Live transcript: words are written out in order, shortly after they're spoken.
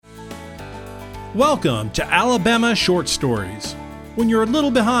Welcome to Alabama Short Stories, when you're a little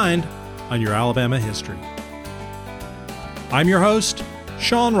behind on your Alabama history. I'm your host,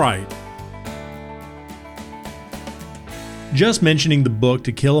 Sean Wright. Just mentioning the book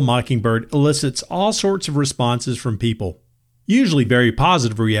To Kill a Mockingbird elicits all sorts of responses from people, usually very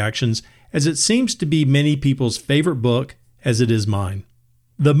positive reactions, as it seems to be many people's favorite book as it is mine.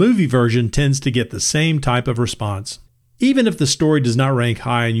 The movie version tends to get the same type of response. Even if the story does not rank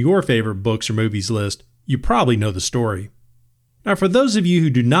high on your favorite books or movies list, you probably know the story. Now, for those of you who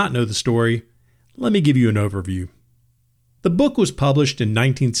do not know the story, let me give you an overview. The book was published in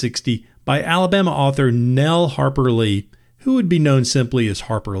 1960 by Alabama author Nell Harper Lee, who would be known simply as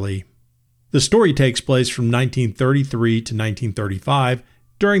Harper Lee. The story takes place from 1933 to 1935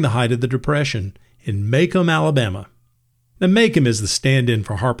 during the height of the Depression in Macomb, Alabama. Now, Macomb is the stand-in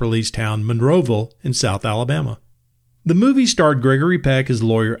for Harper Lee's town, Monroeville, in South Alabama. The movie starred Gregory Peck as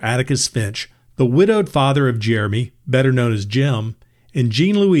lawyer Atticus Finch, the widowed father of Jeremy, better known as Jim, and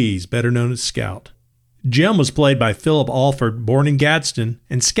Jean Louise, better known as Scout. Jim was played by Philip Alford, born in Gadsden,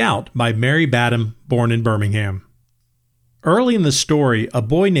 and Scout by Mary Badham, born in Birmingham. Early in the story, a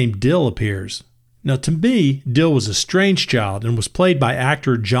boy named Dill appears. Now, to me, Dill was a strange child and was played by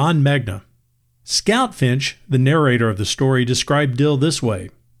actor John Megna. Scout Finch, the narrator of the story, described Dill this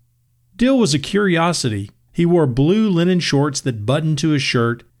way. Dill was a curiosity. He wore blue linen shorts that buttoned to his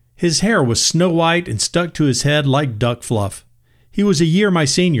shirt. His hair was snow white and stuck to his head like duck fluff. He was a year my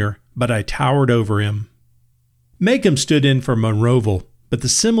senior, but I towered over him. Macomb stood in for Monroeville, but the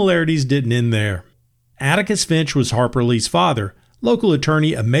similarities didn't end there. Atticus Finch was Harper Lee's father, local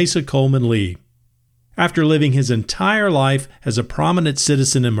attorney Amasa Coleman Lee. After living his entire life as a prominent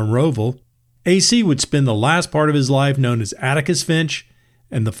citizen in Monroeville, AC would spend the last part of his life known as Atticus Finch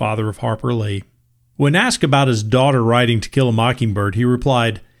and the father of Harper Lee. When asked about his daughter writing To Kill a Mockingbird, he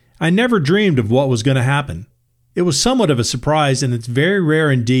replied, "I never dreamed of what was going to happen. It was somewhat of a surprise, and it's very rare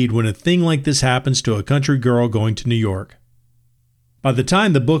indeed when a thing like this happens to a country girl going to New York." By the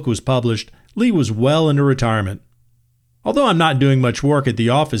time the book was published, Lee was well into retirement. "Although I'm not doing much work at the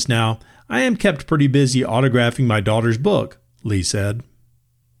office now, I am kept pretty busy autographing my daughter's book," Lee said.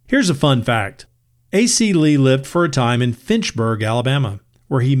 Here's a fun fact. A.C. Lee lived for a time in Finchburg, Alabama,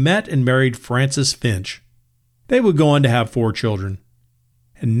 where he met and married Frances Finch. They would go on to have 4 children.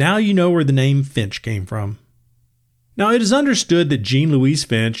 And now you know where the name Finch came from. Now, it is understood that Jean Louise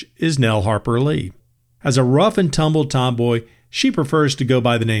Finch is Nell Harper Lee. As a rough and tumble tomboy, she prefers to go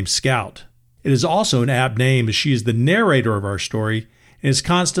by the name Scout. It is also an apt name as she is the narrator of our story and is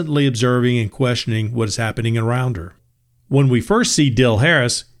constantly observing and questioning what is happening around her. When we first see Dill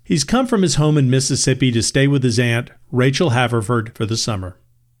Harris, he's come from his home in Mississippi to stay with his aunt, Rachel Haverford, for the summer.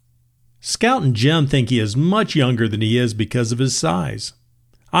 Scout and Jim think he is much younger than he is because of his size.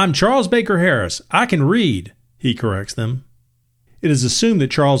 "I'm Charles Baker Harris. I can read," he corrects them. It is assumed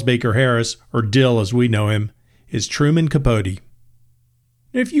that Charles Baker Harris, or Dill as we know him, is Truman Capote.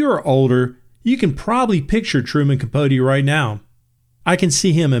 If you are older, you can probably picture Truman Capote right now. I can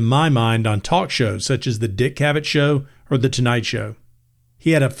see him in my mind on talk shows such as The Dick Cavett Show or The Tonight Show.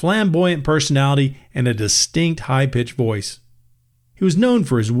 He had a flamboyant personality and a distinct high-pitched voice. He was known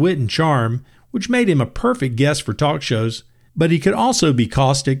for his wit and charm, which made him a perfect guest for talk shows, but he could also be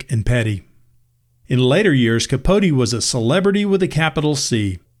caustic and petty. In later years, Capote was a celebrity with a capital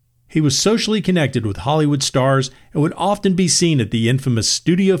C. He was socially connected with Hollywood stars and would often be seen at the infamous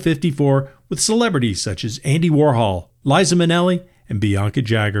Studio 54 with celebrities such as Andy Warhol, Liza Minnelli, and Bianca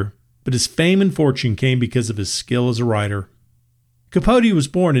Jagger. But his fame and fortune came because of his skill as a writer. Capote was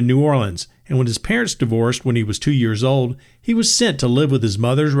born in New Orleans, and when his parents divorced when he was 2 years old, he was sent to live with his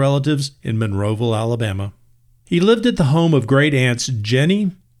mother's relatives in Monroeville, Alabama. He lived at the home of great aunts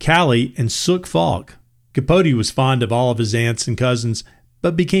Jenny, Callie, and Sook Falk. Capote was fond of all of his aunts and cousins,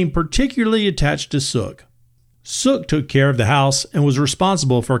 but became particularly attached to Sook. Sook took care of the house and was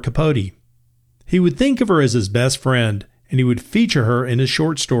responsible for Capote. He would think of her as his best friend, and he would feature her in his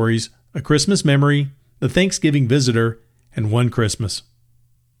short stories, A Christmas Memory, The Thanksgiving Visitor, and One Christmas.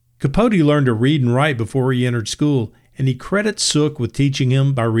 Capote learned to read and write before he entered school, and he credits Sook with teaching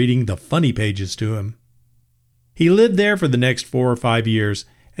him by reading the funny pages to him. He lived there for the next 4 or 5 years,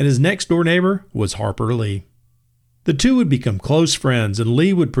 and his next-door neighbor was Harper Lee. The two would become close friends, and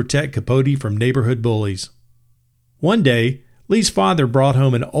Lee would protect Capote from neighborhood bullies. One day, Lee's father brought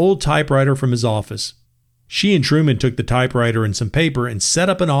home an old typewriter from his office. She and Truman took the typewriter and some paper and set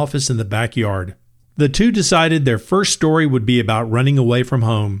up an office in the backyard. The two decided their first story would be about running away from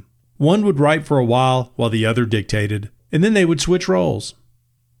home. One would write for a while the other dictated, and then they would switch roles.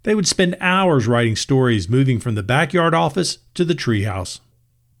 They would spend hours writing stories moving from the backyard office to the treehouse.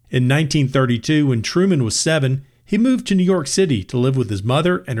 In 1932, when Truman was 7, he moved to New York City to live with his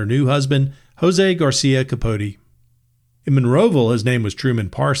mother and her new husband, Jose Garcia Capote. In Monroeville, his name was Truman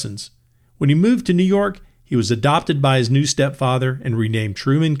Parsons. When he moved to New York, he was adopted by his new stepfather and renamed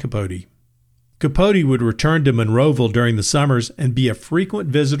Truman Capote. Capote would return to Monroeville during the summers and be a frequent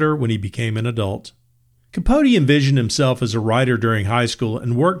visitor when he became an adult. Capote envisioned himself as a writer during high school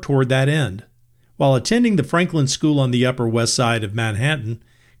and worked toward that end. While attending the Franklin School on the Upper West Side of Manhattan,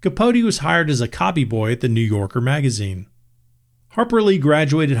 Capote was hired as a copy boy at the New Yorker magazine. Harper Lee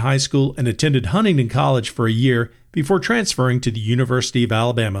graduated high school and attended Huntington College for a year before transferring to the University of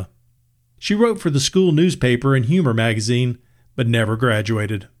Alabama. She wrote for the school newspaper and humor magazine, but never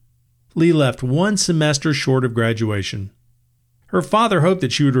graduated. Lee left one semester short of graduation. Her father hoped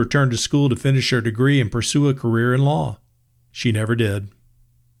that she would return to school to finish her degree and pursue a career in law. She never did.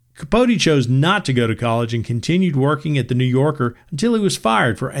 Capote chose not to go to college and continued working at the New Yorker until he was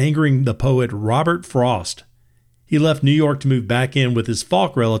fired for angering the poet Robert Frost. He left New York to move back in with his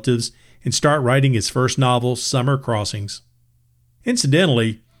Falk relatives and start writing his first novel, Summer Crossings.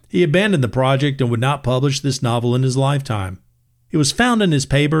 Incidentally, he abandoned the project and would not publish this novel in his lifetime. It was found in his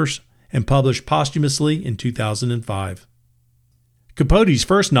papers and published posthumously in 2005. Capote's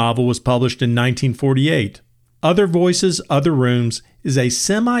first novel was published in 1948. Other Voices, Other Rooms is a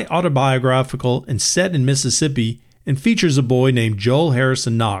semi-autobiographical and set in Mississippi and features a boy named Joel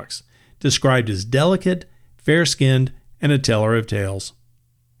Harrison Knox, described as delicate, fair-skinned, and a teller of tales.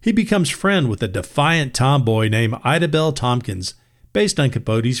 He becomes friend with a defiant tomboy named Ida Bell Tompkins, based on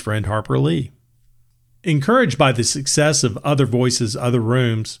Capote's friend Harper Lee. Encouraged by the success of Other Voices, Other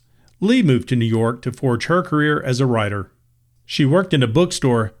Rooms, Lee moved to New York to forge her career as a writer. She worked in a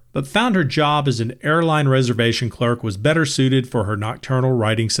bookstore, but found her job as an airline reservation clerk was better suited for her nocturnal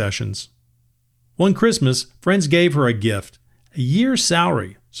writing sessions. One Christmas, friends gave her a gift, a year's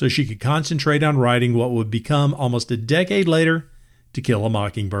salary, so she could concentrate on writing what would become, almost a decade later, To Kill a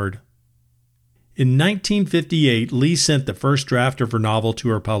Mockingbird. In 1958, Lee sent the first draft of her novel to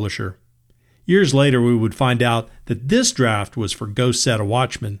her publisher. Years later, we would find out that this draft was for Go Set a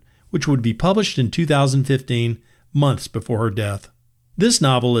Watchman, which would be published in 2015, months before her death. This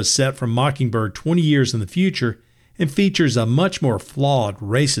novel is set from Mockingbird 20 years in the future and features a much more flawed,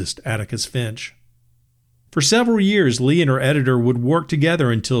 racist Atticus Finch. For several years, Lee and her editor would work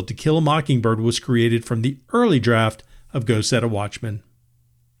together until To Kill a Mockingbird was created from the early draft of Go Set a Watchman.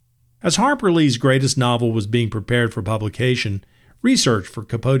 As Harper Lee's greatest novel was being prepared for publication, research for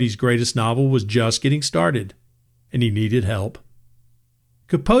Capote's greatest novel was just getting started, and he needed help.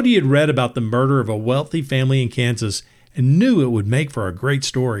 Capote had read about the murder of a wealthy family in Kansas and knew it would make for a great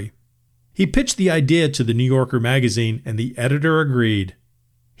story. He pitched the idea to the New Yorker magazine, and the editor agreed.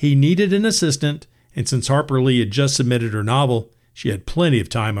 He needed an assistant, and since Harper Lee had just submitted her novel, she had plenty of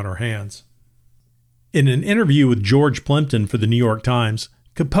time on her hands. In an interview with George Plimpton for the New York Times,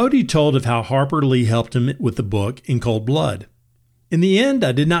 Capote told of how Harper Lee helped him with the book In Cold Blood. "In the end,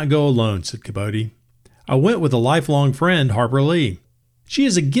 I did not go alone," said Capote. "I went with a lifelong friend, Harper Lee. She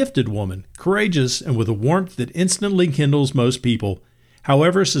is a gifted woman, courageous, and with a warmth that instantly kindles most people,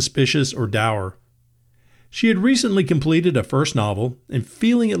 however suspicious or dour. She had recently completed a first novel and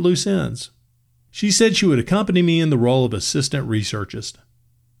feeling at loose ends. She said she would accompany me in the role of assistant researchist."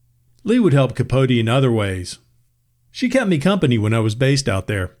 Lee would help Capote in other ways. "She kept me company when I was based out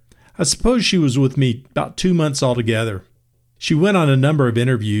there. I suppose she was with me about 2 months altogether. She went on a number of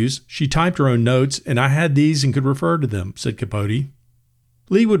interviews, she typed her own notes, and I had these and could refer to them," said Capote.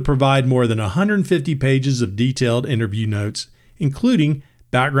 Lee would provide more than 150 pages of detailed interview notes, including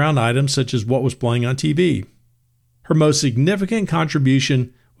background items such as what was playing on TV. Her most significant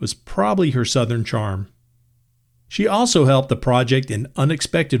contribution was probably her Southern charm. She also helped the project in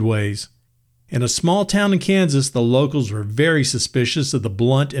unexpected ways. In a small town in Kansas, the locals were very suspicious of the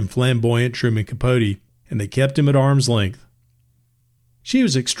blunt and flamboyant Truman Capote, and they kept him at arm's length. She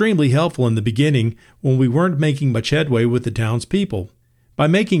was extremely helpful in the beginning when we weren't making much headway with the town's people, by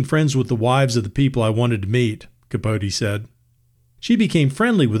making friends with the wives of the people I wanted to meet, Capote said. She became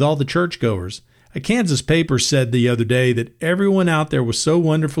friendly with all the churchgoers. A Kansas paper said the other day that everyone out there was so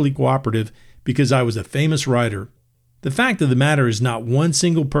wonderfully cooperative because I was a famous writer. The fact of the matter is not one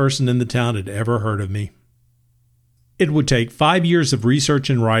single person in the town had ever heard of me. It would take 5 years of research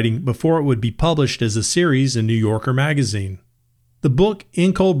and writing before it would be published as a series in New Yorker magazine. The book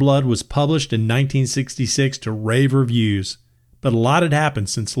In Cold Blood was published in 1966 to rave reviews, but a lot had happened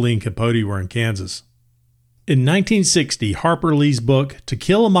since Lee and Capote were in Kansas. In 1960, Harper Lee's book To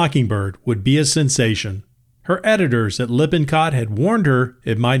Kill a Mockingbird would be a sensation. Her editors at Lippincott had warned her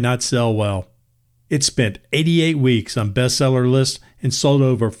it might not sell well. It spent 88 weeks on bestseller lists and sold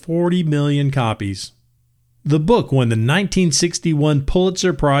over 40 million copies. The book won the 1961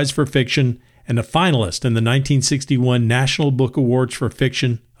 Pulitzer Prize for Fiction and a finalist in the 1961 National Book Awards for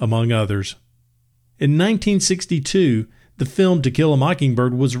Fiction, among others. In 1962, the film To Kill a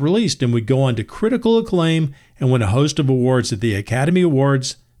Mockingbird was released and would go on to critical acclaim and win a host of awards at the Academy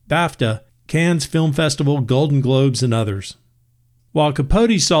Awards, BAFTA, Cannes Film Festival, Golden Globes, and others. While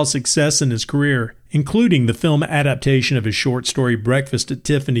Capote saw success in his career, including the film adaptation of his short story Breakfast at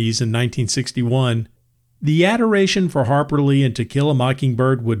Tiffany's in 1961, the adoration for Harper Lee and To Kill a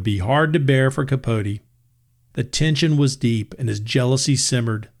Mockingbird would be hard to bear for Capote. The tension was deep and his jealousy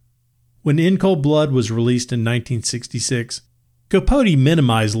simmered. When In Cold Blood was released in 1966, Capote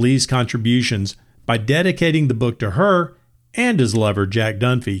minimized Lee's contributions by dedicating the book to her and his lover Jack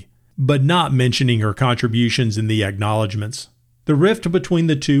Dunphy, but not mentioning her contributions in the acknowledgments. The rift between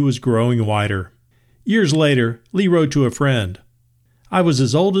the two was growing wider. Years later, Lee wrote to a friend, "I was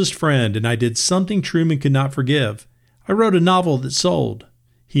his oldest friend and I did something Truman could not forgive. I wrote a novel that sold.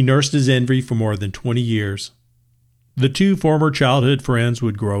 He nursed his envy for more than 20 years. The two former childhood friends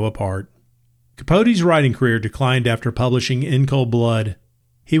would grow apart. Capote's writing career declined after publishing In Cold Blood.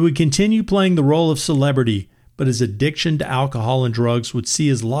 He would continue playing the role of celebrity, but his addiction to alcohol and drugs would see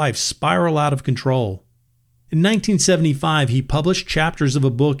his life spiral out of control. In 1975, he published chapters of a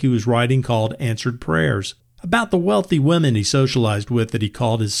book he was writing called Answered Prayers, about the wealthy women he socialized with that he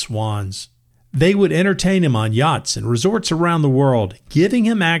called his swans. They would entertain him on yachts and resorts around the world, giving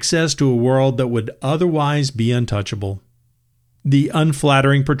him access to a world that would otherwise be untouchable. The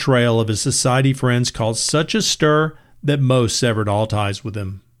unflattering portrayal of his society friends caused such a stir that most severed all ties with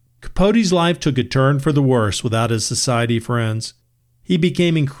him. Capote's life took a turn for the worse without his society friends. He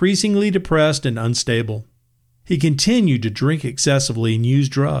became increasingly depressed and unstable. He continued to drink excessively and use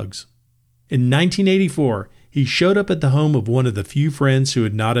drugs. In 1984, he showed up at the home of one of the few friends who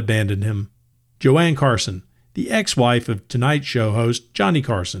had not abandoned him, Joanne Carson, the ex-wife of Tonight Show host Johnny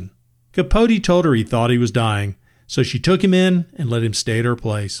Carson. Capote told her he thought he was dying, so she took him in and let him stay at her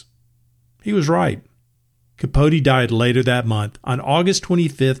place. He was right. Capote died later that month, on August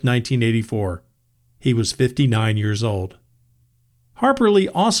 25, 1984. He was 59 years old. Harper Lee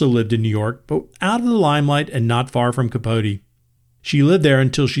also lived in New York, but out of the limelight and not far from Capote. She lived there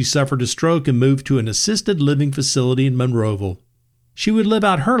until she suffered a stroke and moved to an assisted living facility in Monroeville. She would live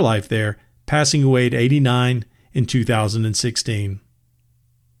out her life there, passing away at 89 in 2016.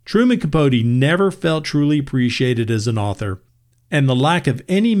 Truman Capote never felt truly appreciated as an author, and the lack of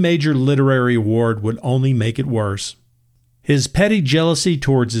any major literary award would only make it worse. His petty jealousy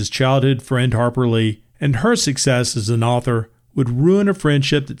towards his childhood friend Harper Lee and her success as an author would ruin a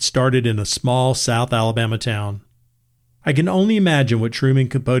friendship that started in a small South Alabama town. I can only imagine what Truman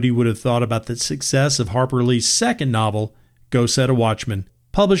Capote would have thought about the success of Harper Lee's second novel, Go Set a Watchman,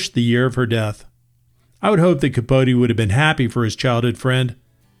 published the year of her death. I would hope that Capote would have been happy for his childhood friend,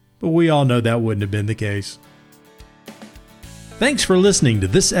 but we all know that wouldn't have been the case. Thanks for listening to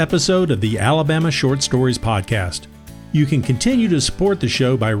this episode of the Alabama Short Stories Podcast. You can continue to support the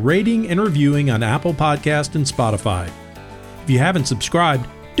show by rating and reviewing on Apple Podcast and Spotify. If you haven't subscribed,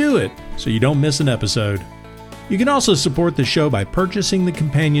 do it so you don't miss an episode. You can also support the show by purchasing the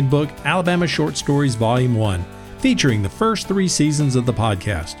companion book Alabama Short Stories Volume 1, featuring the first 3 seasons of the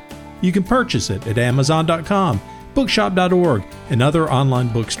podcast. You can purchase it at Amazon.com, Bookshop.org, and other online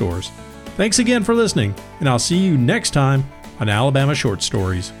bookstores. Thanks again for listening, and I'll see you next time on Alabama Short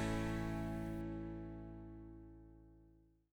Stories.